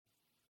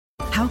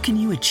How can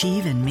you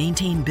achieve and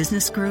maintain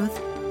business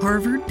growth?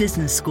 Harvard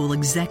Business School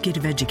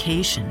Executive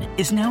Education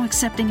is now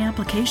accepting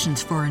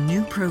applications for a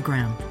new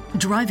program,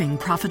 Driving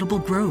Profitable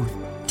Growth.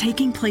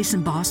 Taking place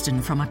in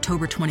Boston from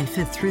October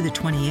 25th through the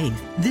 28th,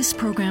 this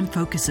program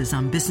focuses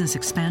on business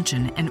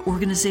expansion and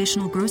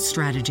organizational growth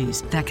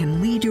strategies that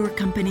can lead your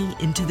company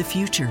into the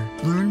future.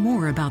 Learn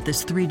more about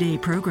this 3-day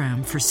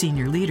program for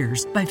senior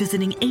leaders by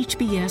visiting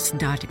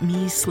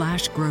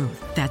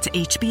hbs.me/growth. That's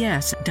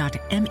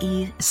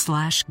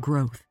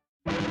hbs.me/growth.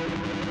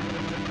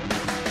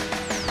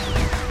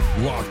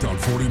 Locked on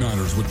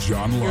 49ers with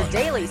John Lund.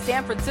 Your daily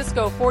San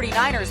Francisco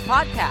 49ers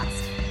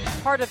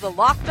podcast. Part of the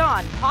Locked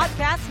On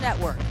Podcast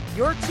Network.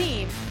 Your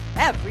team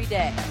every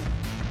day.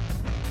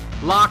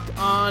 Locked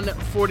On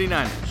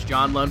 49ers.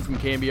 John Lund from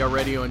KNBR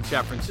Radio in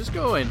San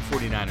Francisco and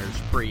 49ers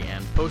pre-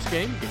 and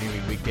post-game.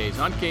 Continuing weekdays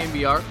on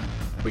KNBR.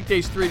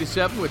 Weekdays 3 to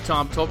 7 with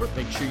Tom Tolbert.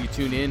 Make sure you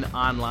tune in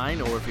online,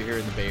 or if you're here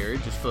in the Bay Area,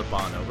 just flip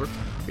on over.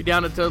 We're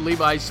down at the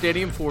Levi's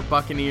Stadium for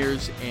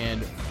Buccaneers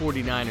and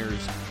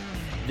 49ers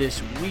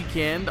this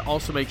weekend.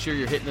 Also, make sure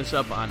you're hitting us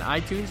up on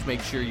iTunes. Make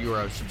sure you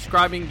are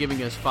subscribing,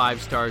 giving us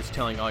 5 stars,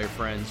 telling all your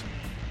friends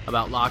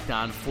about Locked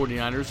On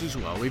 49ers as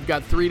well. We've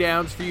got 3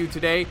 downs for you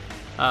today.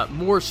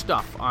 More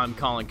stuff on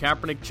Colin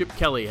Kaepernick. Chip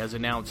Kelly has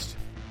announced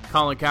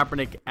Colin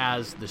Kaepernick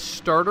as the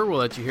starter. We'll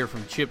let you hear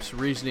from Chip's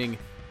reasoning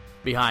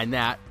behind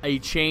that. A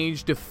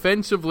change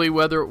defensively,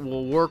 whether it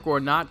will work or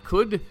not,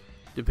 could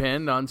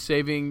depend on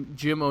saving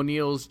Jim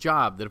O'Neill's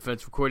job, the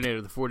defensive coordinator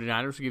of the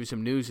 49ers. We'll give you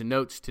some news and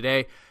notes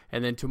today.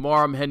 And then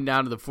tomorrow I'm heading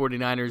down to the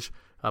 49ers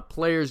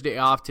Players' Day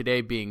off,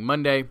 today being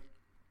Monday.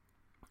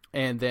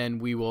 And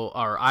then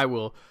I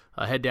will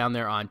head down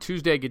there on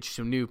Tuesday, get you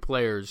some new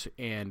players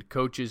and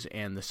coaches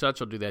and the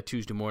such. I'll do that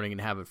Tuesday morning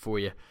and have it for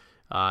you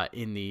by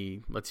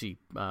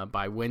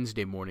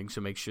Wednesday morning.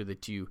 So make sure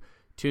that you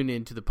tune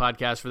into the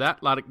podcast for that.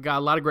 Got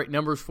a lot of great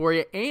numbers for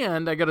you.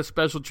 And I got a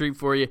special treat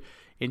for you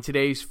in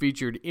today's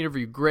featured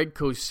interview. Greg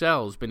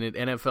Cosell's been at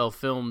NFL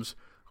Films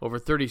over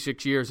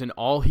 36 years, and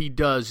all he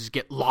does is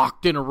get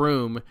locked in a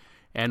room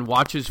and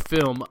watches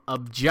film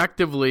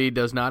objectively,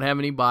 does not have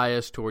any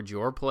bias towards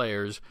your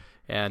players,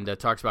 and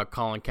talks about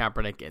Colin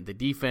Kaepernick and the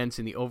defense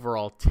and the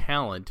overall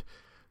talent.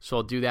 So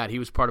I'll do that. He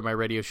was part of my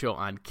radio show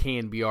on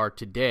KNBR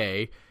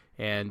today,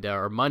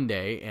 or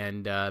Monday,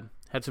 and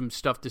had some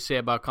stuff to say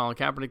about Colin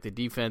Kaepernick, the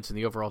defense, and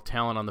the overall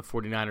talent on the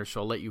 49ers,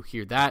 so I'll let you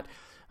hear that.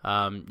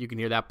 You can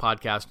hear that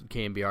podcast at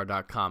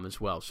knbr.com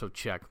as well, so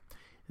check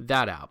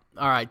that out.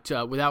 All right,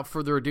 without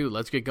further ado,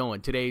 let's get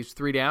going. Today's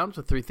 3 downs,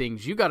 the 3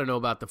 things you got to know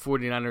about the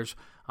 49ers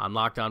on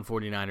Locked On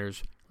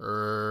 49ers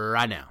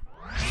right now.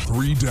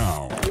 3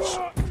 downs.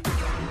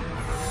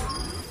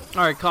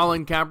 All right,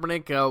 Colin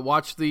Kaepernick,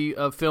 watched the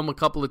film a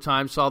couple of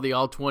times, saw the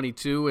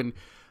All-22, and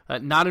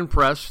not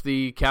impressed.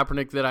 The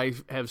Kaepernick that I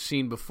have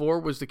seen before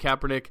was the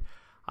Kaepernick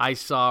I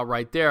saw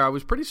right there. I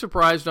was pretty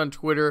surprised on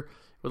Twitter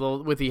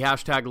with the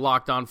hashtag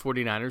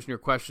LockedOn49ers, and your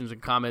questions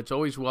and comments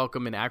always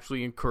welcome and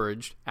actually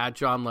encouraged at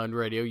John Lund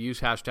Radio.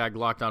 Use hashtag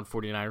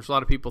LockedOn49ers. A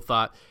lot of people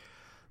thought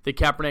that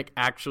Kaepernick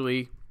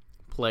actually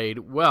played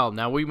well.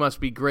 Now, we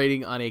must be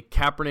grading on a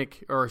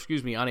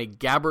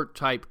Gabbert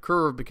type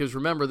curve, because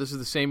remember, this is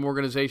the same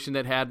organization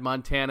that had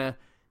Montana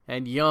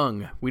and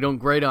Young. We don't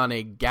grade on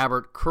a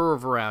Gabbert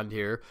curve around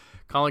here.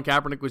 Colin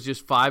Kaepernick was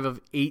just 5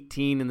 of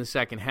 18 in the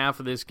second half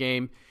of this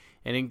game.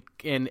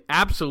 And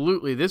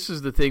absolutely, this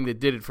is the thing that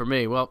did it for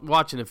me. Well,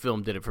 watching the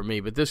film did it for me,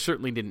 but this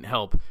certainly didn't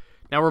help.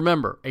 Now,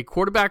 remember, a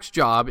quarterback's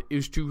job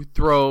is to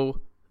throw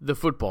the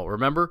football.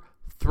 Remember?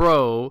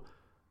 Throw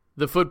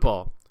the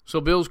football. So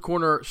Bills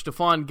corner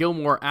Stephon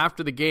Gilmore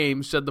after the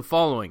game said the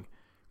following,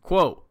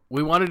 quote,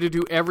 "We wanted to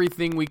do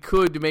everything we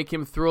could to make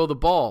him throw the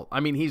ball." I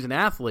mean, he's an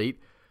athlete.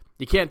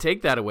 You can't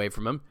take that away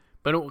from him.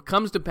 But when it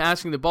comes to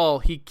passing the ball,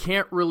 he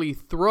can't really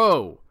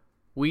throw.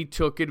 We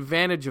took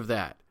advantage of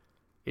that.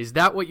 Is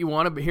that what you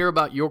want to hear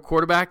about your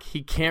quarterback?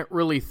 He can't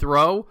really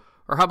throw?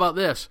 Or how about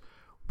this?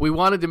 We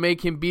wanted to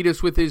make him beat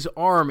us with his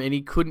arm, and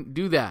he couldn't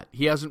do that.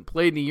 He hasn't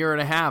played in a year and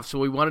a half, so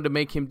we wanted to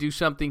make him do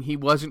something he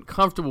wasn't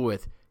comfortable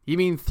with. You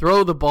mean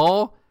throw the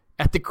ball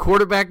at the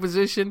quarterback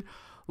position?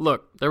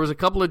 Look, there was a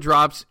couple of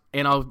drops,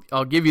 and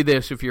I'll give you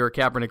this if you're a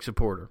Kaepernick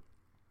supporter.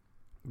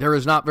 There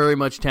is not very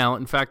much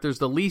talent. In fact, there's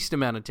the least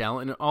amount of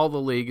talent in all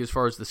the league as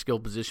far as the skill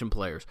position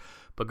players.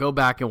 But go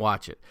back and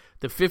watch it.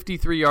 The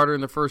 53-yarder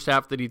in the first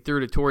half that he threw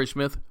to Torrey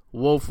Smith,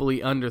 woefully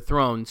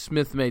underthrown.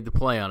 Smith made the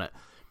play on it.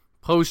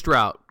 Post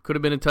route, could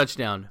have been a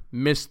touchdown.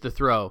 Missed the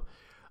throw.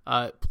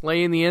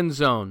 Play in the end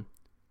zone,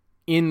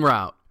 in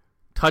route,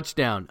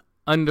 touchdown,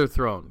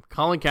 underthrown.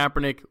 Colin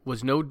Kaepernick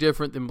was no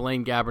different than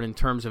Blaine Gabbert in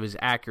terms of his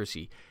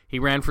accuracy. He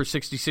ran for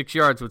 66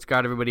 yards, which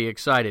got everybody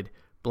excited.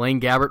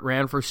 Blaine Gabbert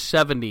ran for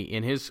 70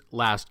 in his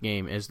last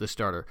game as the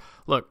starter.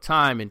 Look,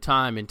 time and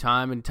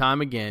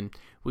time again,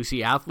 we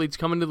see athletes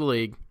come into the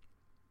league,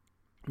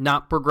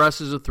 not progress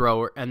as a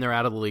thrower, and they're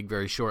out of the league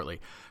very shortly.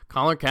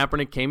 Colin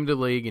Kaepernick came into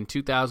the league in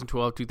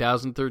 2012,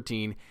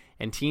 2013,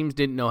 and teams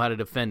didn't know how to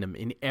defend him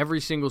in every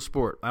single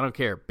sport. I don't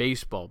care,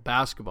 baseball,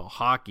 basketball,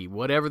 hockey,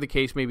 whatever the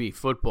case may be,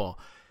 football.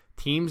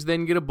 Teams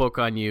then get a book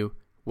on you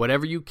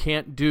whatever you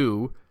can't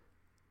do,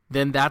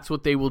 then that's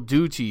what they will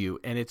do to you,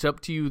 and it's up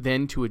to you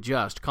then to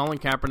adjust. Colin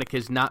Kaepernick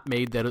has not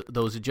made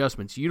those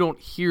adjustments. You don't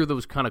hear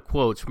those kind of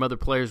quotes from other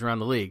players around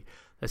the league.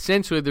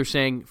 Essentially, they're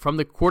saying from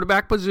the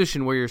quarterback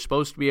position where you're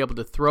supposed to be able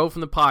to throw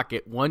from the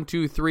pocket, 1,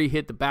 2, 3,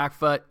 hit the back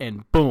foot,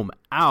 and boom,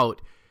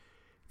 out,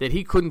 that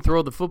he couldn't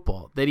throw the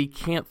football, that he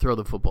can't throw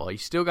the football.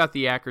 He's still got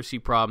the accuracy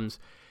problems.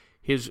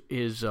 His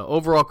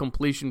overall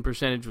completion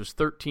percentage was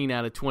 13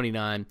 out of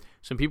 29.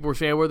 Some people were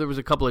saying, well, there was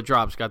a couple of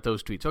drops, got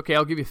those tweets. Okay,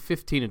 I'll give you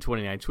 15 and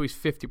 29. So he's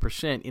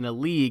 50% in a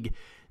league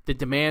that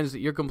demands that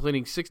you're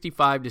completing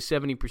 65 to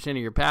 70% of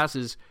your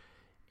passes,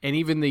 and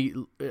even the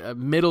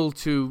middle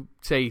to,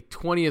 say,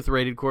 20th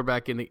rated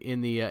quarterback in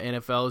the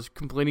NFL is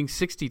completing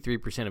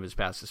 63% of his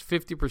passes.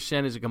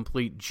 50% is a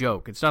complete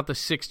joke. It's not the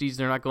 60s.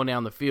 They're not going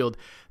down the field.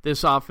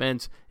 This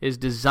offense is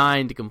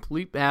designed to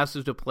complete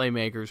passes to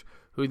playmakers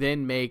who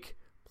then make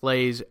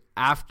plays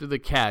after the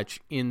catch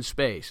in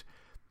space.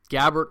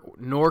 Gabbert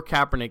nor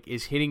Kaepernick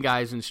is hitting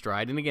guys in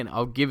stride. And again,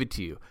 I'll give it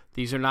to you.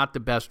 These are not the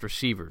best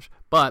receivers.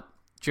 But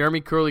Jeremy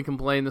Curley can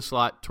play in the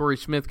slot. Torrey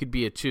Smith could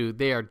be a 2.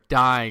 They are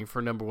dying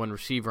for number 1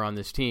 receiver on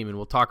this team, and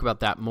we'll talk about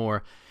that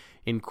more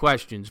in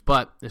questions.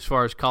 But as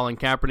far as Colin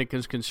Kaepernick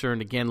is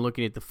concerned, again,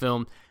 looking at the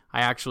film,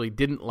 I actually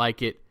didn't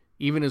like it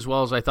even as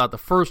well as I thought the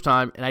first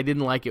time, and I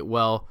didn't like it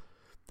well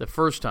the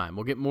first time.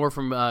 We'll get more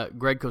from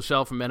Greg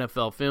Cosell from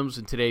NFL Films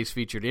in today's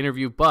featured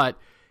interview, but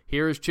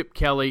here is Chip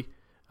Kelly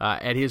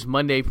at his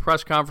Monday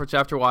press conference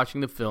after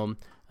watching the film,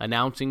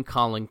 announcing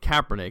Colin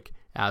Kaepernick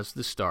as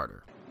the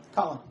starter.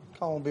 Colin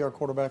will be our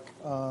quarterback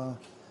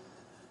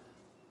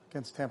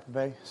against Tampa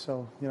Bay.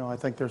 So, I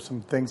think there's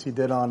some things he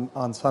did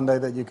on Sunday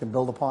that you can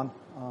build upon.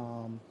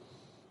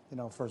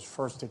 For his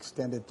first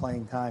extended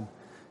playing time,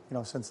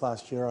 since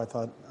last year, I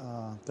thought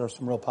there are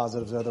some real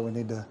positives there that we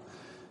need to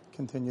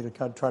continue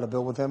to try to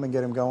build with him and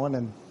get him going,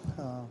 and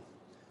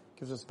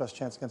gives us the best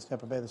chance against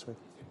Tampa Bay this week.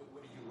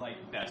 What did you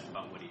like best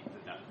about what he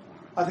did that?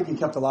 I think he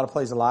kept a lot of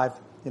plays alive,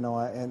 and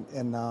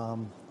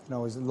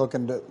he's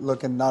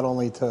looking not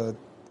only to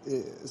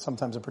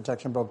sometimes the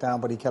protection broke down,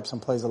 but he kept some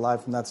plays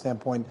alive from that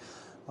standpoint.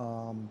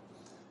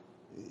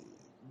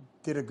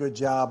 Did a good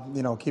job,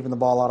 keeping the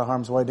ball out of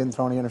harm's way. Didn't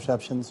throw any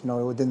interceptions.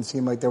 It didn't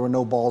seem like there were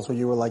no balls where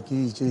you were like,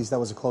 geez, that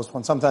was a close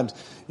one. Sometimes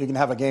you can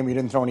have a game where you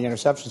didn't throw any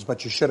interceptions,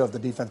 but you should have. The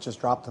defense just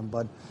dropped them.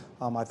 But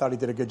I thought he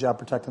did a good job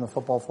protecting the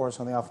football for us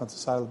on the offensive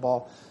side of the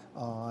ball.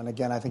 And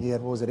again, I think he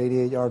had,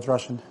 88 yards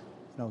rushing.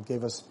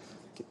 Gave us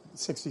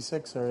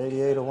 66 or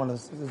 88 or one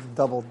of the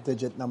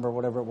double-digit number,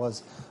 whatever it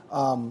was.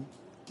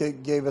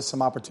 Gave us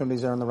some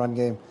opportunities there in the run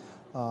game.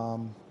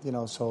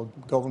 So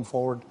going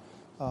forward,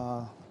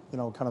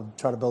 kind of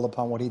try to build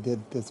upon what he did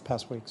this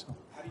past week. So.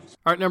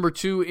 All right, number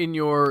 2 in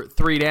your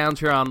 3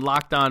 downs here on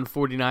Locked On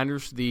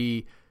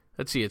 49ers.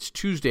 It's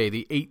Tuesday,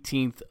 the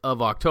 18th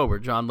of October.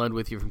 John Lund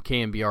with you from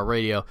KNBR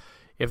Radio.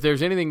 If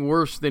there's anything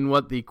worse than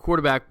what the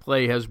quarterback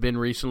play has been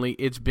recently,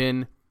 it's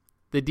been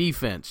the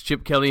defense.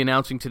 Chip Kelly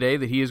announcing today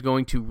that he is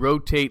going to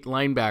rotate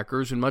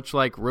linebackers, and much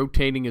like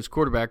rotating his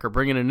quarterback or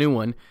bringing a new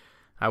one,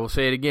 I will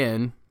say it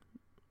again,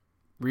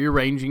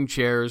 rearranging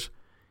chairs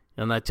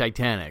on that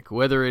Titanic.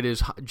 Whether it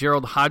is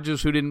Gerald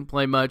Hodges, who didn't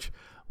play much,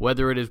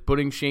 whether it is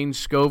putting Shane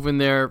Scovin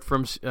there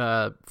from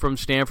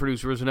Stanford,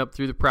 who's risen up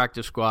through the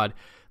practice squad.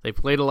 They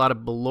played a lot of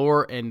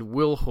Ballore and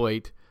Will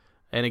Hoyt.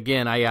 And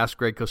again, I asked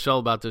Greg Cosell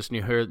about this, and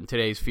you heard it in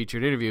today's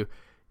featured interview.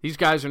 These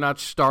guys are not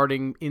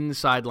starting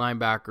inside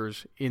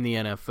linebackers in the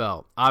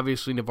NFL.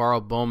 Obviously,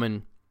 Navarro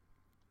Bowman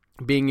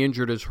being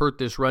injured has hurt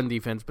this run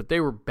defense, but they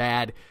were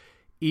bad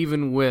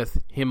even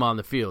with him on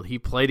the field. He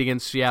played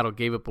against Seattle,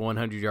 gave up a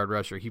 100-yard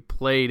rusher. He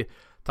played,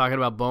 talking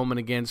about Bowman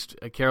against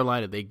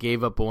Carolina, they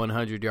gave up a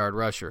 100-yard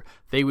rusher.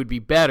 They would be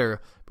better,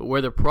 but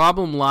where the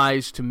problem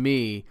lies to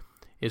me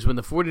is when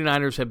the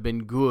 49ers have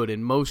been good,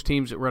 and most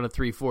teams that run a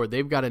 3-4,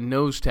 they've got a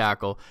nose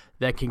tackle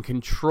that can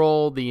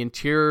control the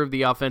interior of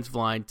the offensive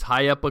line,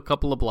 tie up a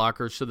couple of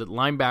blockers so that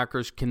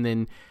linebackers can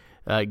then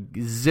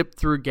zip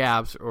through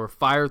gaps or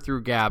fire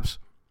through gaps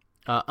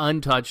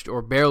untouched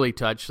or barely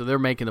touched, so they're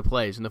making the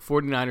plays. And the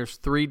 49ers,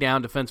 3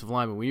 down defensive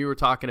linemen. When you were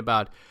talking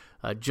about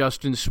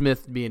Justin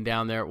Smith being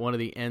down there at one of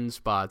the end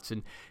spots,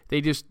 and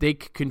they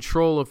could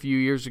control a few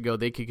years ago,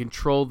 they could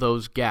control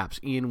those gaps.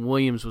 Ian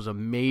Williams was a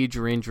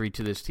major injury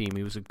to this team.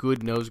 He was a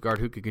good nose guard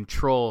who could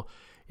control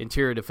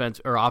interior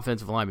defense or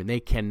offensive linemen.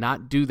 They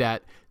cannot do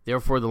that.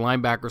 Therefore, the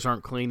linebackers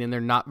aren't clean, and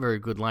they're not very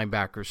good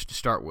linebackers to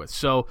start with.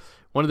 So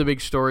one of the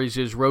big stories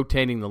is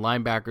rotating the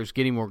linebackers,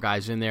 getting more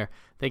guys in there.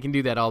 They can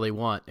do that all they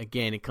want.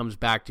 Again, it comes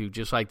back to,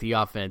 just like the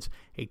offense,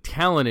 a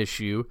talent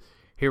issue.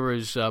 Here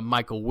is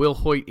Michael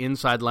Wilhoit,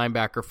 inside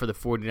linebacker for the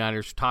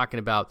 49ers, talking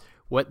about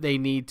what they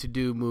need to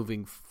do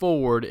moving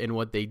forward and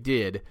what they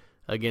did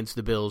against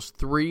the Bills.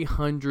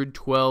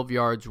 312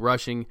 yards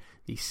rushing,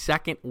 the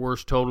second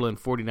worst total in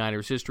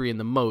 49ers history and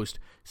the most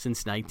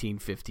since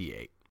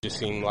 1958. Just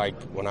seemed like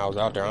when I was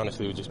out there,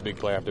 honestly, it was just big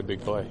play after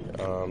big play.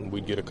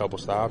 We'd get a couple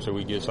stops or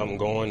we'd get something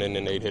going, and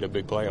then they'd hit a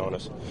big play on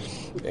us.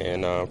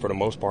 And for the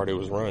most part, it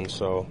was runs.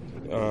 So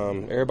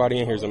everybody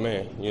in here is a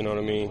man. You know what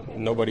I mean?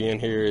 Nobody in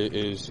here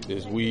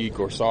is weak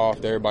or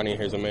soft. Everybody in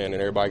here is a man, and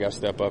everybody got to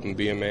step up and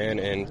be a man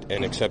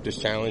and accept this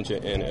challenge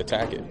and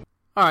attack it.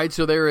 All right,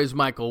 so there is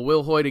Michael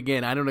Wilhoit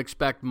again. I don't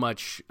expect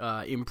much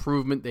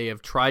improvement. They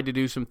have tried to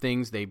do some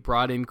things. They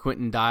brought in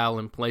Quentin Dial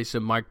in place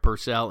of Mike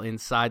Purcell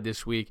inside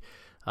this week.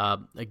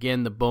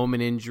 Again, the Bowman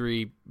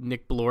injury,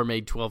 Nick Bellore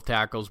made 12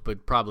 tackles,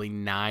 but probably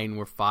 9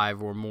 were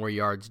 5 or more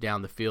yards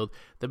down the field.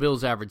 The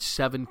Bills averaged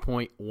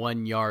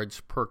 7.1 yards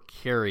per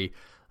carry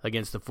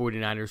against the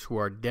 49ers, who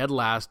are dead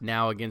last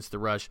now against the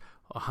rush,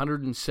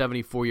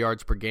 174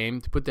 yards per game.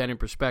 To put that in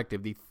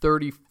perspective, the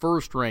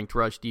 31st ranked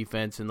rush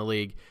defense in the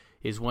league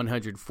is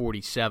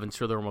 147,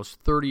 so they're almost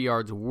 30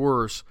 yards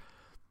worse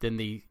than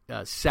the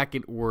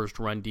second worst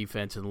run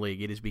defense in the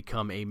league. It has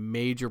become a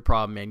major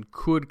problem and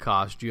could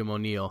cost Jim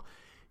O'Neill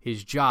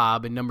his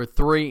job. And number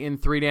 3 in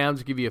 3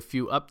 downs, I'll give you a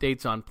few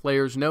updates on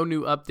players. No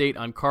new update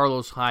on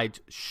Carlos Hyde's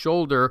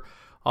shoulder,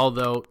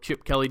 although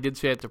Chip Kelly did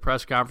say at the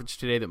press conference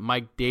today that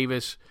Mike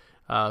Davis,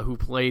 who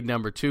played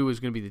number 2, is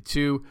going to be the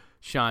 2.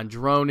 Sean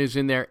Drone is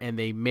in there, and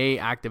they may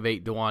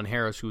activate DeJuan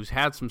Harris, who's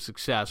had some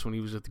success when he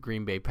was at the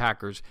Green Bay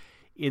Packers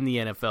in the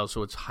NFL.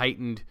 So it's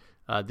heightened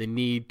the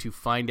need to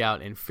find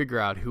out and figure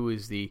out who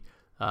is the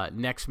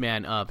next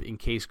man up in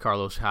case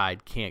Carlos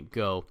Hyde can't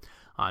go.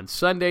 On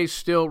Sunday,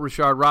 still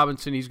Rashard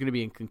Robinson, he's going to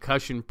be in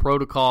concussion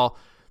protocol.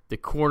 The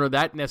corner,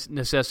 that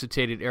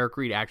necessitated Eric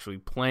Reid actually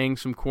playing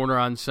some corner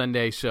on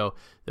Sunday, so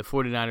the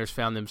 49ers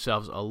found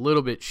themselves a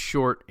little bit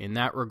short in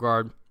that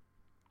regard.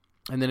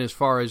 And then as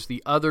far as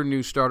the other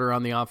new starter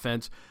on the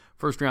offense,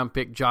 first-round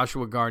pick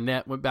Joshua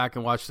Garnett, went back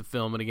and watched the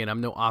film, and again, I'm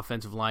no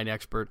offensive line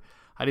expert.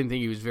 I didn't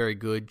think he was very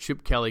good.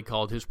 Chip Kelly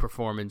called his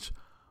performance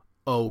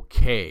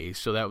okay,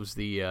 so that was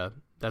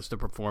that's the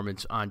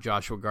performance on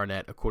Joshua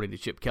Garnett, according to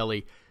Chip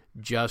Kelly,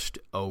 just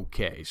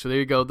okay. So there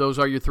you go. Those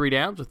are your 3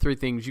 downs, the 3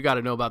 things you got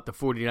to know about the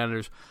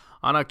 49ers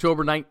on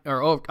October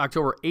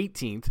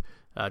 18th,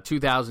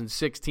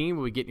 2016.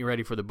 We'll be getting you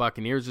ready for the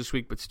Buccaneers this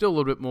week, but still a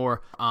little bit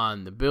more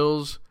on the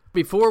Bills.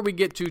 Before we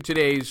get to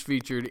today's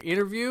featured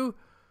interview,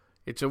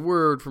 it's a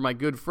word for my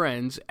good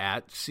friends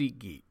at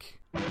SeatGeek.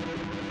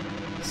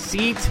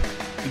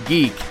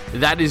 SeatGeek.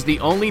 That is the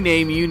only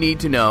name you need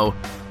to know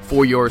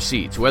for your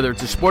seats. Whether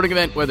it's a sporting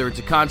event, whether it's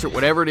a concert,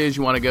 whatever it is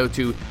you want to go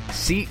to,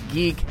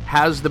 SeatGeek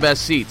has the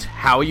best seats.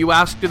 How, you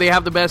ask, do they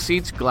have the best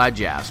seats? Glad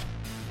you asked.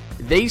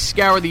 They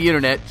scour the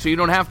internet so you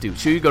don't have to.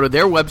 So you go to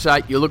their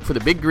website, you look for the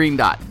big green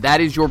dot.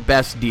 That is your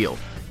best deal.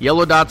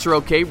 Yellow dots are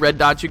okay. Red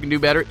dots you can do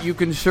better. You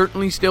can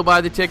certainly still buy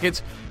the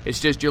tickets.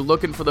 It's just you're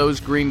looking for those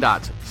green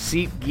dots.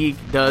 SeatGeek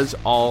does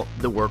all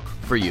the work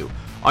for you.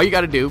 All you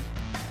got to do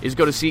is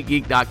go to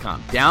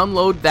SeatGeek.com.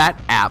 Download that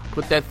app.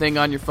 Put that thing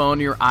on your phone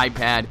or your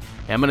iPad.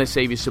 I'm going to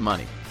save you some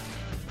money.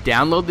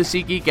 Download the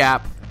SeatGeek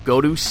app. Go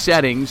to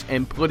Settings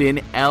and put in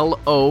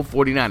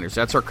LO49ers.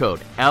 That's our code.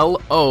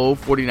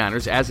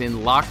 LO49ers, as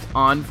in Locked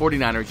On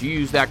 49ers. You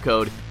use that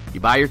code. You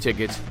buy your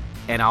tickets,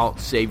 and I'll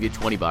save you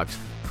 $20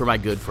 for my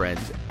good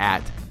friends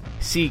at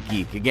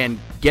SeatGeek. Again,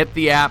 get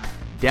the app.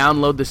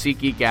 Download the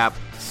SeatGeek app.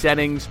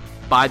 Settings.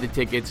 Buy the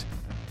tickets.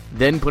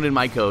 Then put in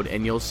my code,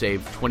 and you'll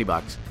save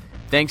 $20.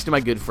 Thanks to my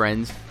good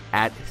friends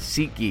at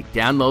SeatGeek.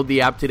 Download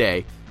the app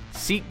today.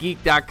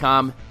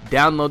 SeatGeek.com.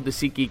 Download the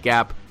SeatGeek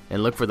app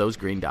and look for those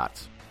green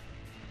dots.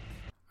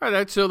 All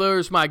right, so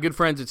there's my good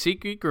friends at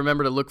SeatGeek.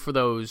 Remember to look for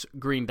those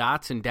green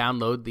dots and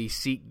download the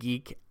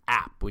SeatGeek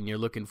app when you're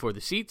looking for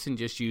the seats, and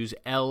just use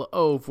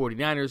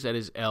LO49ers. That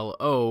is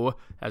LO,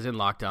 as in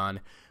Locked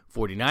On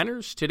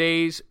 49ers.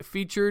 Today's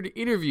featured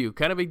interview,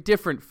 kind of a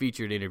different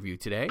featured interview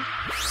today.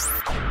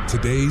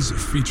 Today's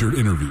featured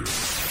interview.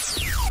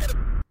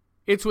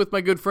 It's with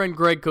my good friend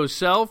Greg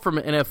Cosell from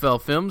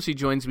NFL Films. He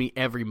joins me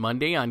every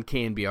Monday on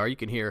KNBR. You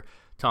can hear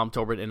Tom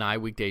Tolbert and I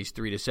weekdays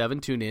 3 to 7.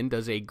 Tune in.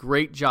 Does a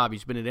great job.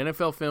 He's been at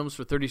NFL Films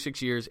for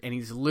 36 years, and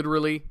he's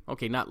literally,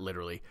 okay, not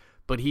literally,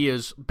 but he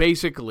is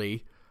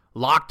basically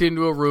locked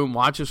into a room,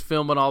 watches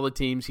film on all the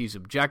teams. He's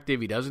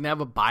objective. He doesn't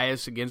have a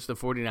bias against the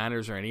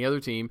 49ers or any other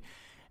team,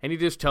 and he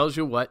just tells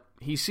you what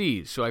he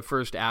sees. So I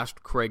first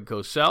asked Craig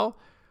Cosell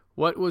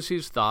what was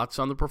his thoughts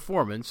on the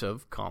performance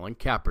of Colin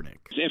Kaepernick.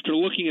 After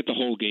looking at the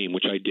whole game,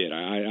 which I did,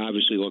 I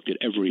obviously looked at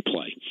every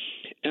play.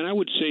 And I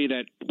would say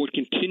that what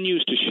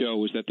continues to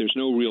show is that there's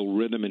no real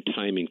rhythm and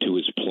timing to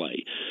his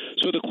play.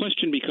 So the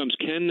question becomes,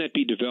 can that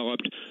be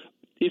developed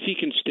if he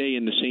can stay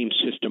in the same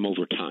system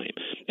over time?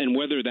 And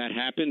whether that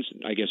happens,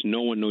 I guess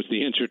no one knows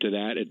the answer to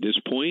that at this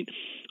point.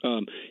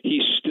 He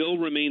still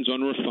remains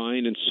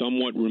unrefined and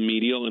somewhat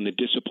remedial in the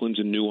disciplines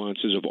and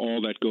nuances of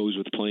all that goes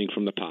with playing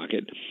from the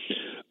pocket.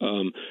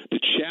 The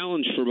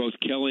challenge for both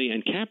Kelly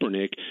and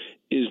Kaepernick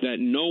is that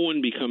no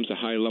one becomes a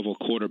high-level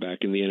quarterback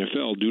in the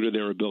NFL due to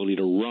their ability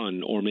to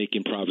run or make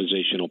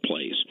improvisational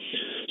plays.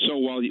 So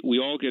while we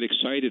all get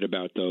excited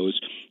about those,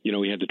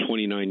 we had the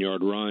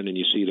 29-yard run, and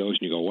you see those,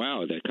 and you go,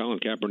 wow, that Colin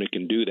Kaepernick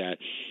can do that.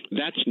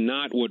 That's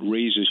not what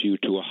raises you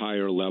to a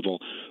higher level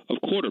of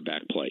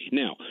quarterback play.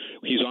 Now,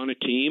 he's on a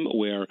team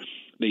where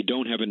they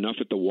don't have enough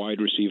at the wide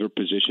receiver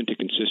position to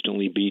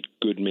consistently beat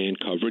good man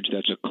coverage.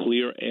 That's a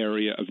clear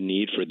area of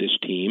need for this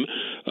team.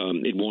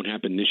 It won't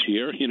happen this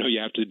year.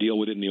 You have to deal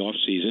with it in the off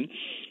season.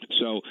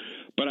 So,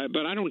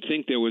 but I don't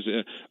think there was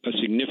a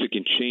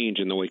significant change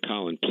in the way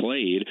Colin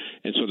played.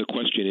 And so the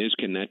question is,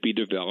 can that be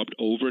developed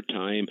over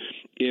time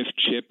if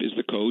Chip is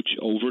the coach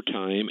over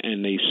time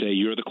and they say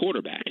you're the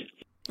quarterback?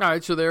 All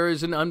right, so there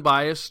is an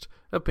unbiased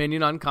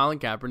opinion on Colin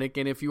Kaepernick,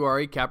 and if you are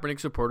a Kaepernick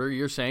supporter,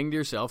 you're saying to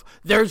yourself,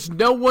 there's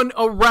no one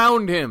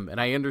around him,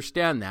 and I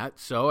understand that.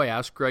 So I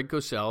asked Greg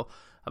Cosell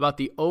about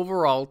the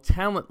overall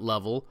talent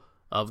level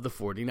of the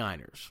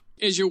 49ers.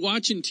 As you're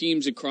watching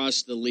teams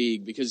across the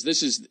league, because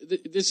this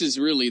is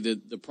really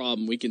the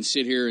problem. We can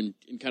sit here and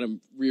kind of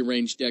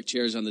rearrange deck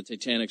chairs on the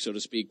Titanic, so to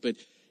speak, but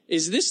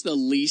is this the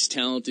least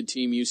talented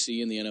team you see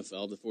in the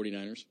NFL, the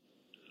 49ers?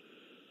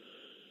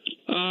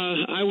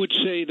 I would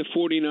say the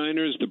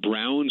 49ers, the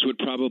Browns would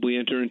probably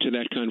enter into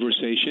that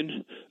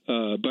conversation.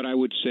 But I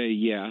would say,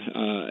 yeah.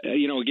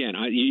 Again,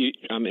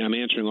 I'm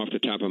answering off the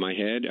top of my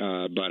head,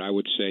 but I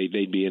would say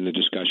they'd be in the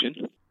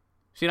discussion.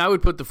 See, and I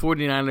would put the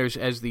 49ers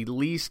as the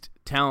least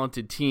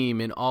talented team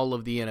in all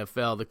of the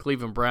NFL. The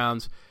Cleveland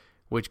Browns,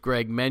 which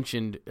Greg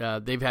mentioned,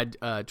 they've had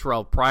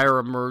Terrell Pryor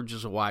emerge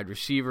as a wide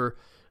receiver.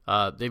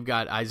 They've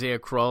got Isaiah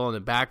Crowell in the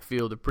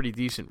backfield, a pretty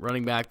decent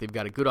running back. They've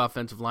got a good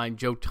offensive line.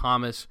 Joe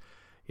Thomas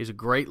is a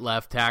great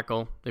left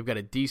tackle. They've got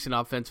a decent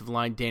offensive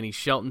line. Danny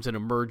Shelton's an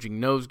emerging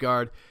nose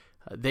guard.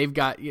 They've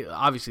got,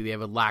 obviously, they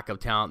have a lack of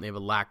talent. They have a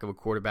lack of a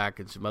quarterback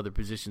and some other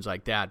positions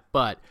like that.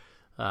 But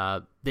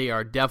they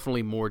are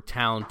definitely more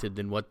talented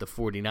than what the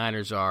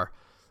 49ers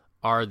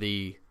are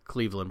the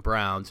Cleveland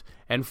Browns.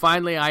 And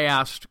finally, I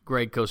asked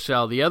Greg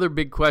Cosell, the other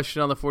big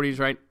question on the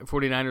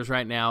 49ers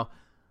right now,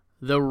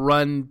 the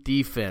run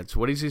defense.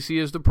 What does he see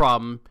as the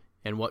problem,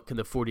 and what can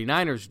the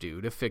 49ers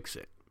do to fix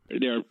it?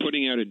 They're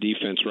putting out a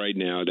defense right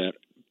now that,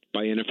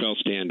 by NFL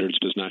standards,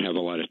 does not have a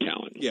lot of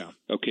talent. Yeah.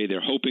 Okay,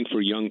 they're hoping for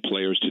young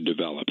players to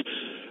develop.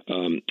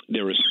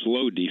 They're a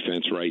slow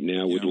defense right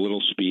now with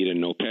little speed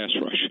and no pass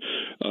rush.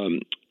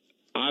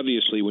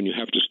 Obviously, when you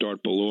have to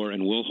start Ballore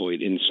and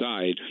Wilhoit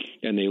inside,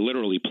 and they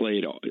literally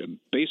played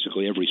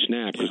basically every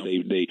snap, because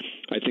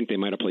I think they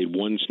might have played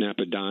one snap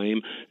a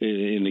dime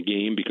in the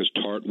game because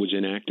Tart was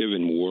inactive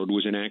and Ward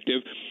was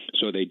inactive,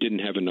 so they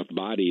didn't have enough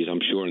bodies,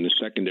 I'm sure, in the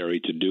secondary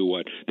to do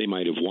what they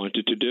might have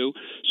wanted to do.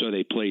 So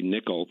they played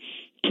nickel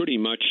pretty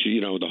much,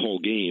 the whole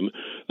game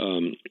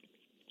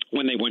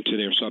when they went to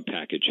their sub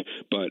package,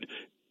 but.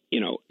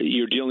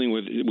 You're dealing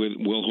with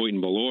Wilhoit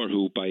and Ballore,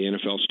 who, by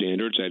NFL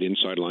standards, at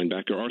inside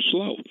linebacker, are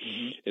slow.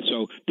 Mm-hmm. And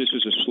so this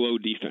is a slow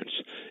defense.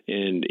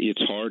 And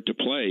it's hard to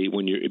play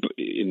when you're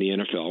in the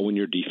NFL when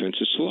your defense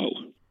is slow.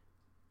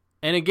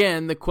 And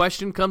again, the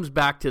question comes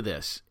back to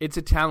this. It's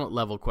a talent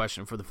level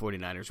question for the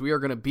 49ers. We are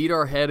going to beat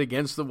our head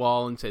against the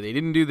wall and say they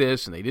didn't do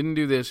this and they didn't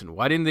do this and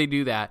why didn't they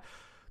do that?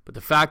 But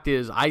the fact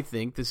is, I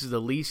think this is the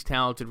least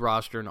talented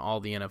roster in all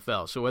the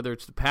NFL. So whether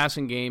it's the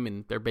passing game,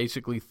 and they're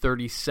basically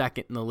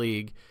 32nd in the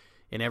league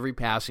in every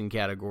passing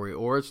category,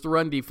 or it's the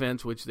run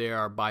defense, which they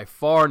are by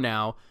far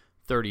now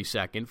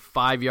 32nd,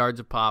 5 yards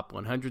a pop,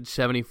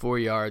 174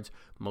 yards,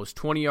 most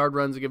 20-yard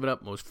runs given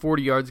up, most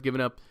 40 yards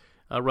given up,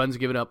 runs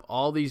given up,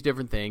 all these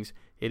different things.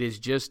 It is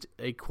just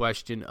a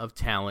question of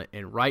talent,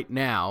 and right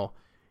now,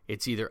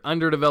 it's either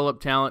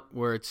underdeveloped talent,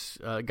 where it's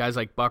guys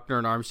like Buckner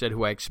and Armstead,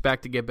 who I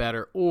expect to get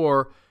better,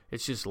 or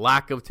it's just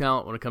lack of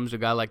talent when it comes to a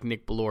guy like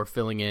Nick Ballore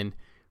filling in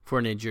for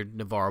an injured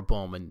Navarro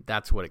Bowman.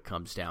 That's what it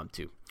comes down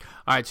to.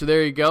 All right, so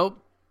there you go.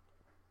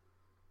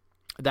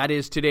 That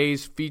is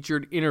today's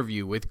featured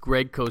interview with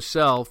Greg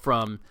Cosell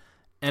from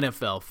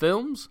NFL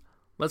Films.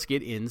 Let's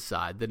get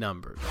inside the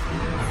numbers.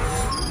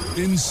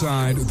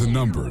 Inside the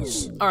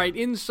numbers. All right,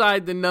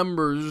 inside the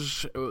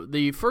numbers,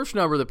 the first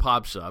number that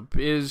pops up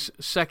is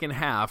second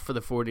half for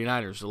the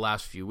 49ers the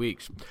last few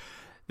weeks.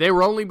 They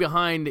were only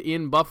behind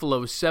in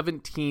Buffalo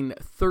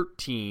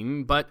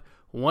 17-13, but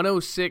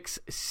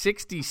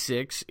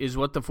 106-66 is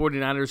what the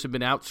 49ers have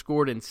been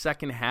outscored in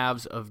second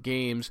halves of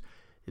games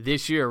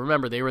this year.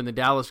 Remember, they were in the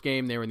Dallas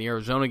game, they were in the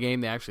Arizona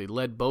game. They actually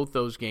led both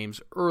those games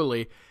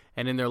early,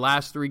 and in their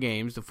last three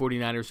games, the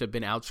 49ers have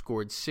been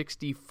outscored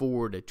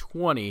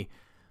 64-20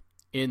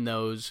 in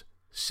those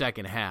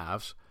second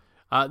halves.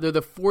 They're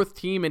the fourth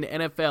team in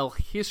NFL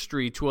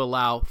history to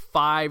allow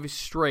 5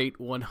 straight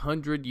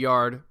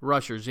 100-yard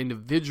rushers,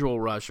 individual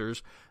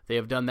rushers. They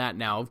have done that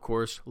now. Of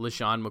course,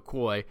 LeSean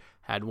McCoy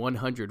had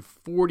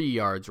 140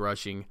 yards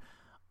rushing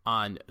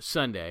on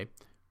Sunday.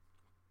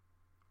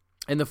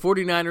 And the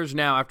 49ers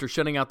now, after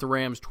shutting out the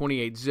Rams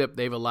 28-zip,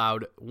 they've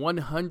allowed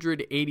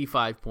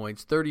 185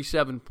 points,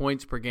 37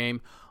 points per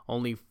game.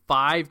 Only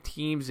 5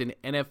 teams in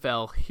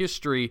NFL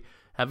history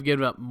have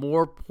given up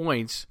more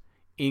points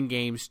in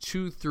games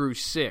 2 through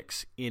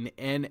 6 in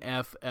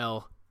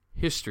NFL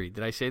history.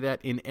 Did I say that?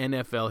 In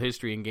NFL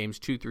history, in games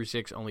 2 through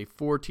 6, only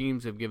 4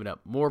 teams have given up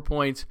more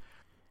points.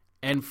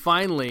 And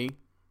finally,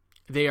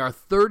 they are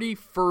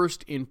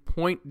 31st in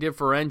point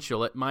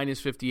differential at minus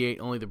 58.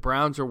 Only the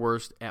Browns are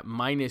worst at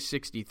minus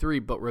 63.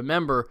 But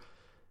remember,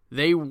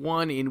 they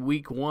won in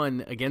week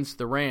 1 against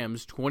the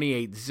Rams,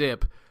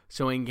 28-zip.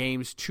 So in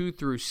games 2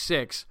 through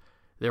 6,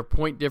 their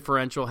point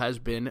differential has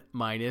been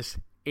minus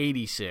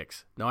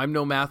 86. Now, I'm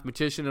no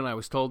mathematician, and I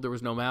was told there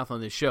was no math on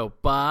this show,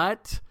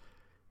 but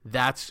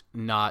that's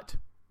not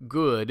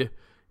good,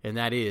 and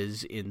that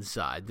is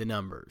inside the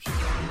numbers.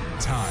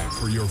 Time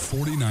for your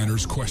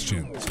 49ers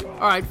questions.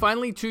 All right,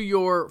 finally to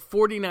your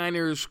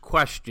 49ers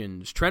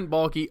questions. Trent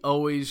Baalke,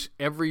 always,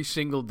 every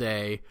single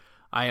day,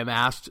 I am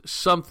asked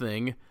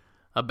something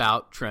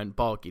about Trent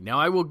Baalke. Now,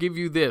 I will give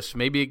you this.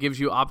 Maybe it gives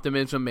you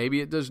optimism,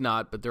 maybe it does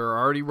not, but there are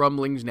already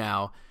rumblings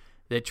now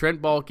that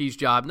Trent Baalke's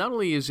job not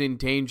only is in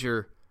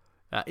danger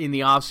in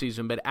the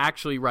offseason, but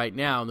actually right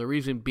now, and the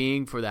reason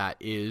being for that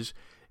is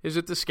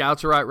that the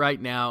scouts are out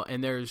right now,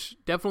 and there's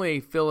definitely a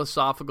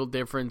philosophical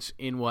difference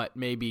in what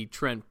maybe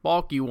Trent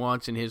Baalke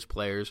wants in his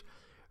players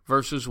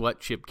versus what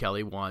Chip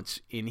Kelly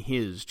wants in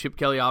his. Chip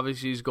Kelly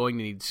obviously is going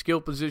to need skill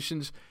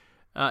positions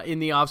in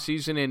the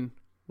offseason, and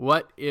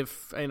what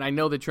if, and I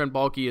know that Trent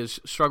Baalke has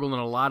struggled in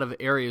a lot of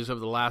areas over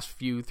the last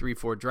few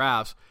 3-4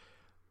 drafts,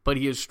 but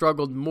he has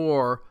struggled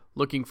more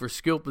looking for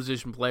skill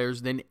position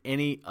players than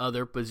any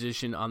other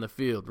position on the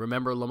field.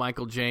 Remember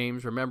LaMichael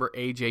James, remember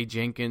A.J.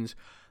 Jenkins.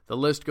 The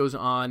list goes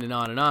on and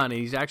on and on, and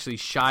he's actually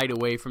shied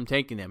away from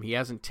taking them. He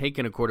hasn't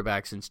taken a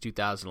quarterback since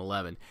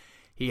 2011.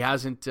 He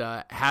hasn't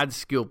had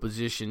skill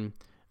position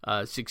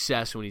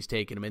success when he's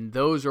taken them, and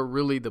those are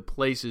really the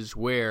places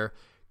where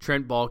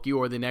Trent Baalke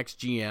or the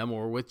next GM,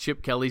 or with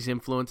Chip Kelly's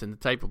influence and the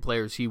type of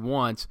players he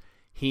wants,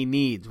 he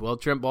needs. Well,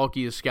 Trent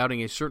Baalke is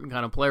scouting a certain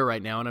kind of player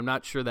right now, and I'm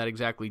not sure that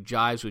exactly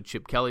jives with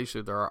Chip Kelly,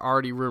 so there are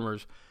already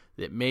rumors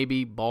that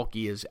maybe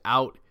Baalke is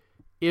out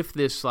if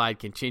this slide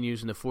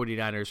continues and the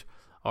 49ers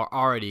are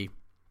already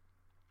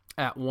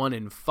at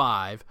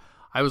 1-5.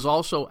 I was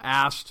also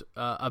asked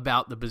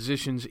about the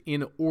positions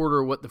in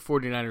order what the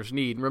 49ers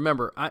need. And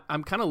remember,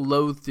 I'm kind of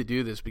loath to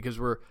do this because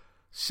we're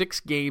 6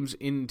 games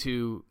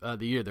into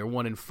the year. They're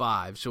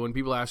 1-5. So when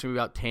people ask me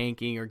about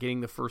tanking or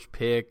getting the first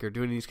pick or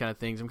doing these kind of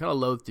things, I'm kind of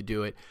loath to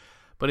do it.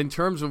 But in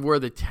terms of where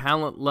the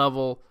talent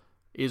level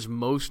is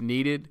most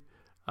needed,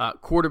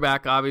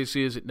 quarterback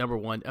obviously is at number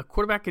 1. A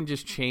quarterback can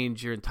just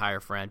change your entire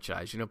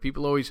franchise. You know,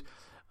 people always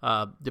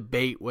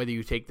debate whether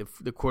you take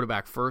the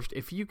quarterback first.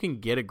 If you can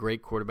get a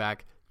great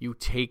quarterback, you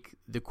take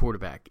the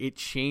quarterback. It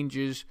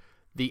changes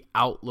the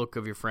outlook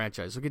of your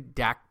franchise. Look at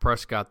Dak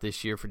Prescott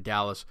this year for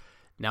Dallas,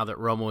 now that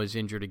Romo is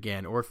injured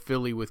again, or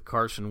Philly with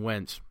Carson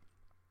Wentz.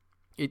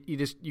 You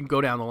can go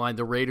down the line.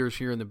 The Raiders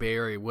here in the Bay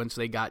Area, once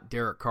they got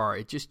Derek Carr,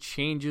 it just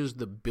changes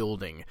the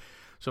building.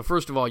 So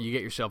first of all, you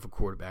get yourself a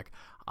quarterback.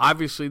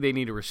 Obviously, they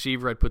need a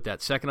receiver. I'd put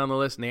that second on the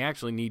list, and they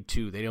actually need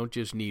 2. They don't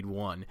just need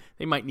 1.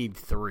 They might need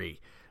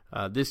 3.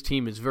 This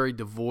team is very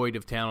devoid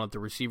of talent at the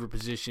receiver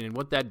position, and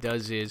what that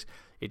does is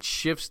it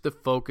shifts the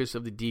focus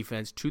of the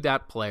defense to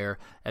that player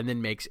and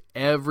then makes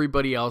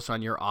everybody else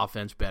on your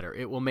offense better.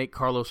 It will make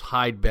Carlos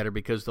Hyde better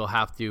because they'll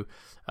have to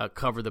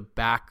cover the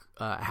back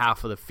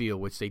half of the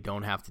field, which they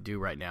don't have to do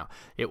right now.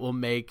 It will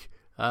make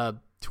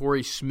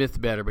Torrey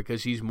Smith better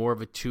because he's more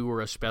of a 2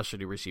 or a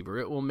specialty receiver.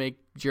 It will make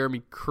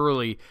Jeremy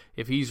Curley,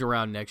 if he's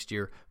around next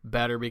year,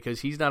 better because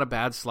he's not a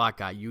bad slot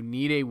guy. You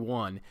need a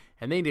 1,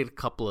 and they need a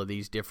couple of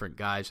these different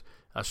guys,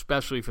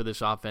 especially for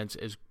this offense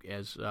as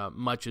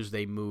much as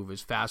they move,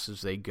 as fast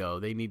as they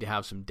go. They need to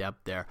have some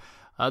depth there.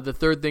 The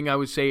third thing I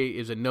would say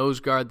is a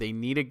nose guard. They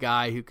need a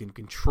guy who can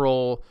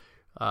control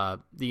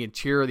the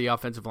interior of the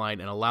offensive line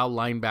and allow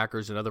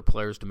linebackers and other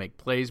players to make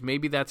plays.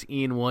 Maybe that's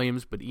Ian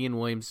Williams, but Ian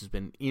Williams has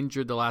been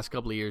injured the last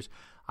couple of years.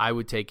 I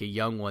would take a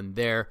young one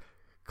there.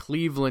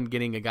 Cleveland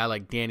getting a guy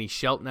like Danny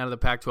Shelton out of the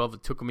Pac-12.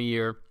 It took him a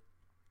year,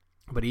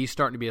 but he's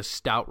starting to be a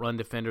stout run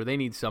defender. They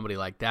need somebody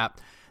like that.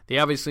 They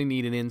obviously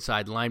need an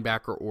inside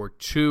linebacker or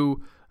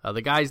 2.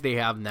 The guys they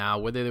have now,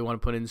 whether they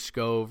want to put in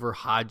Scove or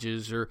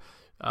Hodges or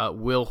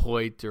Will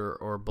Hoyt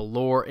or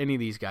Ballore, any of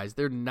these guys,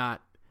 they're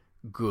not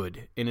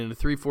good. And in a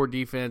 3-4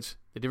 defense,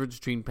 the difference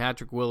between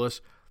Patrick Willis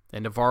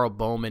and Navarro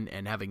Bowman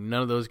and having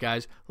none of those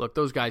guys, look,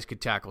 those guys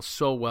could tackle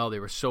so well. They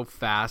were so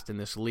fast in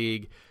this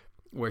league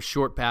where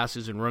short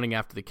passes and running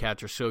after the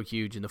catch are so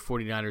huge, and the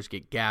 49ers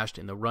get gashed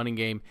in the running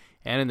game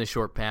and in the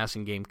short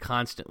passing game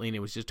constantly. And it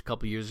was just a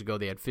couple years ago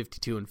they had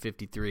 52 and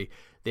 53.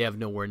 They have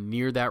nowhere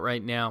near that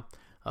right now.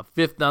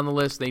 Fifth on the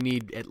list, they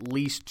need at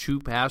least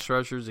 2 pass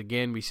rushers.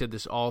 Again, we said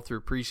this all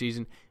through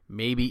preseason.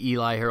 Maybe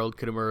Eli Harold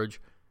could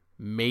emerge.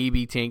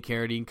 Maybe Tank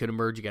Carradine could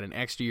emerge. You got an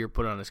extra year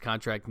put on his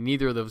contract.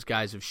 Neither of those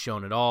guys have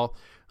shown at all.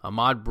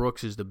 Ahmad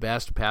Brooks is the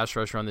best pass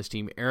rusher on this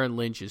team. Aaron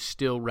Lynch is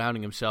still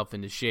rounding himself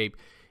into shape.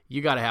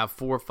 You got to have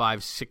 4,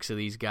 5, 6 of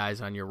these guys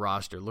on your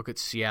roster. Look at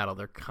Seattle.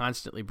 They're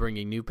constantly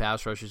bringing new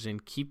pass rushers in.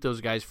 Keep those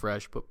guys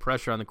fresh. Put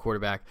pressure on the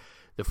quarterback.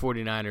 The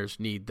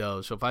 49ers need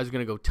those. So if I was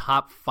going to go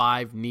top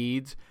 5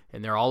 needs,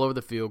 and they're all over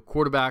the field,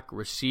 quarterback,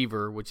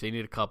 receiver, which they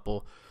need a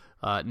couple,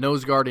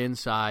 nose guard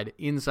inside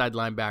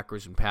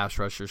linebackers, and pass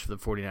rushers for the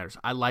 49ers.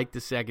 I like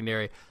the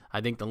secondary.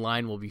 I think the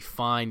line will be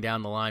fine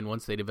down the line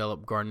once they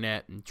develop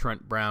Garnett and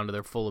Trent Brown to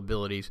their full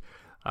abilities.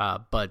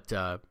 But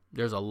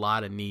there's a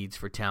lot of needs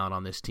for talent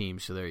on this team,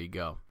 so there you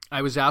go.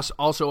 I was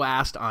also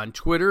asked on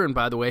Twitter, and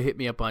by the way, hit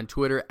me up on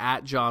Twitter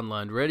at John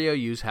Lund Radio.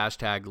 Use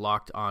hashtag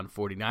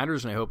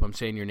LockedOnForty-Niners, and I hope I'm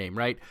saying your name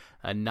right.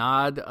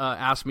 Nod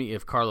asked me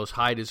if Carlos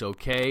Hyde is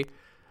okay.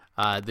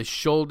 The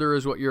shoulder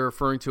is what you're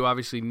referring to.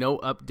 Obviously, no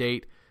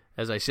update,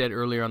 as I said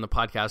earlier on the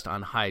podcast,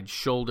 on Hyde's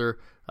shoulder.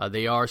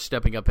 They are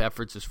stepping up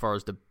efforts as far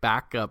as the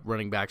backup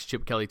running backs.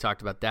 Chip Kelly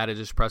talked about that at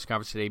his press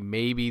conference today.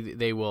 Maybe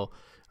they will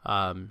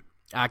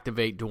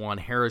activate DeJuan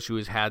Harris, who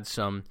has had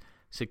some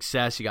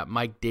success. You got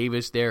Mike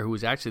Davis there, who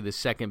was actually the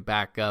second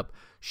backup,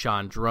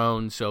 Sean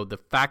Drone. So the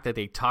fact that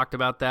they talked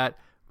about that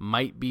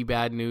might be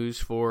bad news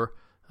for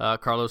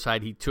Carlos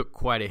Hyde. He took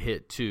quite a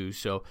hit too.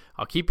 So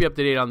I'll keep you up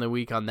to date on the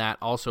week on that.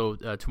 Also,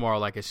 tomorrow,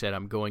 like I said,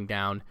 I'm going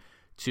down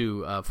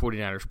to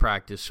 49ers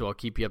practice, so I'll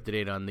keep you up to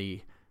date on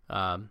the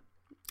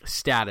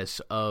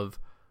status of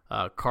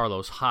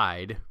Carlos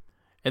Hyde.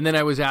 And then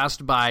I was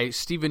asked by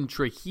Stephen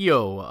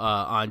Trujillo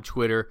on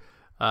Twitter.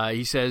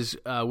 He says,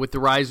 with the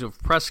rise of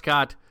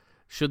Prescott,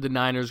 should the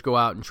Niners go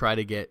out and try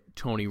to get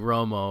Tony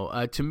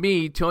Romo? To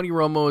me, Tony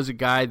Romo is a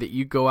guy that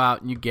you go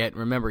out and you get.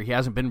 Remember, he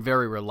hasn't been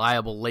very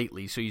reliable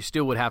lately, so you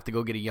still would have to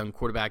go get a young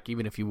quarterback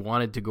even if you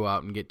wanted to go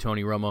out and get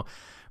Tony Romo.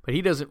 But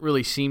he doesn't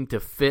really seem to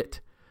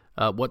fit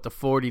what the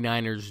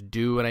 49ers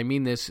do. And I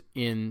mean this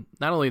in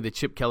not only the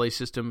Chip Kelly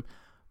system,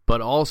 but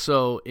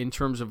also in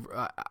terms of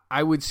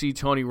I would see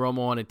Tony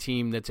Romo on a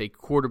team that's a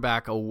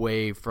quarterback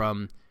away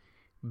from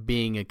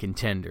being a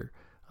contender.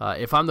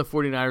 If I'm the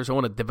 49ers, I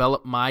want to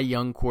develop my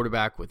young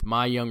quarterback with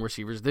my young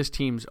receivers. This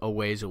team's a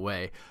ways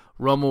away.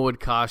 Romo would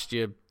cost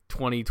you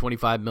 $20,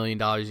 $25 million.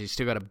 He's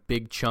still got a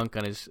big chunk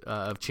on his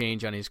of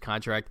change on his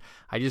contract.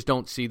 I just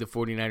don't see the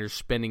 49ers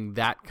spending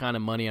that kind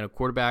of money on a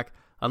quarterback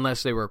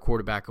unless they were a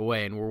quarterback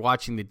away. And we're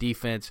watching the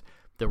defense,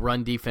 the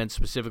run defense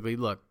specifically.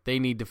 Look, they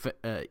need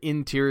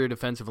interior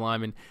defensive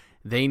linemen.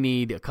 They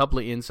need a couple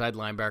of inside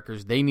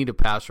linebackers. They need a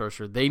pass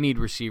rusher. They need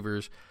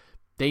receivers.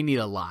 They need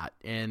a lot.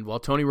 And while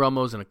Tony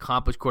Romo is an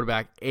accomplished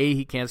quarterback, A,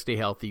 he can't stay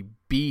healthy.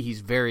 B,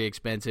 he's very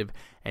expensive.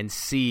 And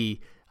C,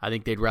 I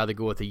think they'd rather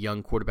go with a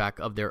young quarterback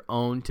of their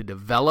own to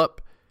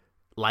develop,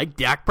 like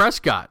Dak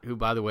Prescott, who,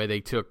 by the way, they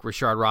took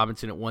Rashard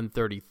Robinson at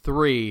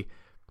 133,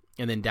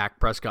 and then Dak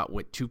Prescott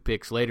went 2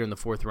 picks later in the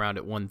 4th round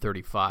at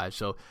 135.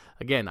 So,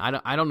 again,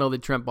 I don't know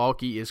that Trent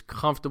Baalke is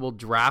comfortable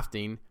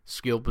drafting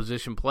skill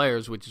position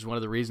players, which is one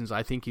of the reasons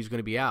I think he's going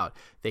to be out.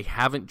 They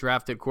haven't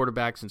drafted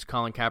quarterback since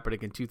Colin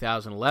Kaepernick in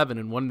 2011,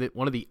 and one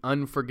of the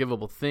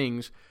unforgivable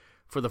things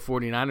for the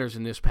 49ers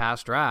in this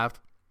past draft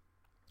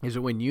is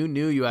that when you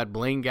knew you had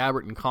Blaine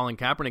Gabbert and Colin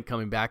Kaepernick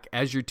coming back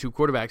as your 2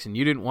 quarterbacks, and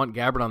you didn't want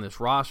Gabbert on this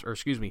roster,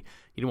 you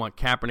didn't want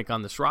Kaepernick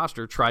on this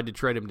roster, tried to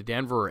trade him to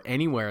Denver or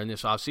anywhere in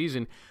this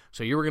offseason,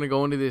 so you were going to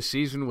go into this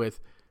season with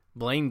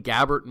Blaine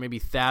Gabbert, maybe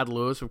Thad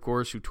Lewis, of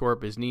course, who tore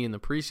up his knee in the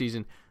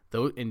preseason,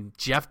 and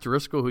Jeff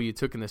Driscoll, who you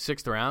took in the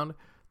 6th round.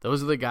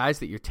 Those are the guys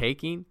that you're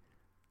taking.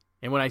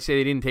 And when I say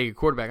they didn't take a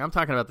quarterback, I'm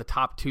talking about the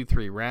top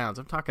 2-3 rounds.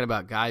 I'm talking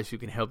about guys who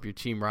can help your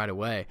team right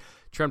away.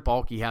 Trent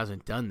Baalke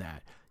hasn't done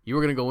that. You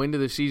were going to go into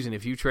the season,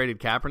 if you traded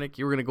Kaepernick,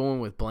 you were going to go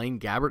in with Blaine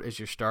Gabbert as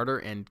your starter,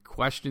 and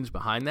questions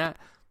behind that.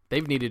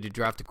 They've needed to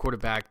draft a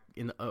quarterback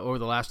over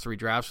the last 3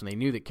 drafts, and they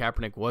knew that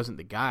Kaepernick wasn't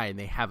the guy, and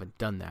they haven't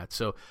done that.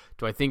 So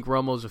do I think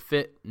Romo's a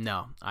fit?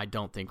 No, I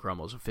don't think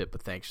Romo's a fit,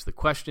 but thanks for the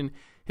question.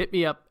 Hit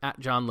me up at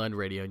John Lund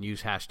Radio and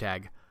use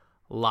hashtag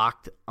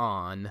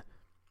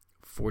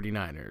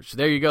LockedOn49ers.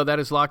 There you go. That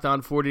is Locked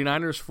On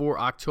 49ers for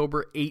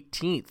October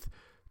 18th.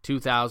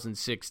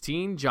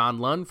 2016. John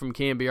Lund from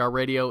KNBR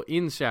Radio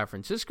in San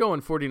Francisco,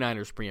 and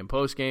 49ers pre- and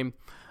post-game.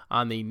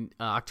 On the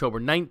October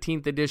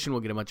 19th edition,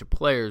 we'll get a bunch of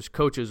players,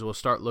 coaches. We'll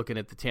start looking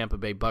at the Tampa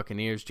Bay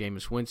Buccaneers,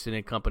 Jameis Winston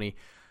and company,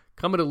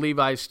 coming to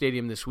Levi's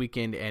Stadium this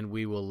weekend, and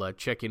we will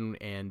check in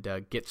and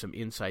get some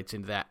insights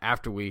into that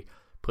after we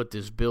put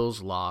this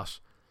Bills loss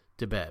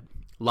to bed.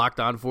 Locked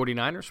On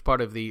 49ers,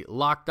 part of the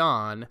Locked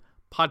On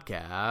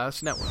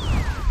Podcast Network.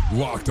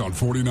 Locked On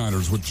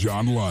 49ers with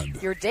John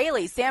Lund. Your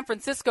daily San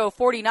Francisco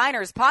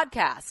 49ers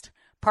podcast.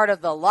 Part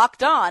of the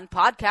Locked On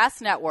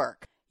Podcast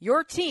Network.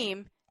 Your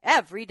team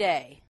every day.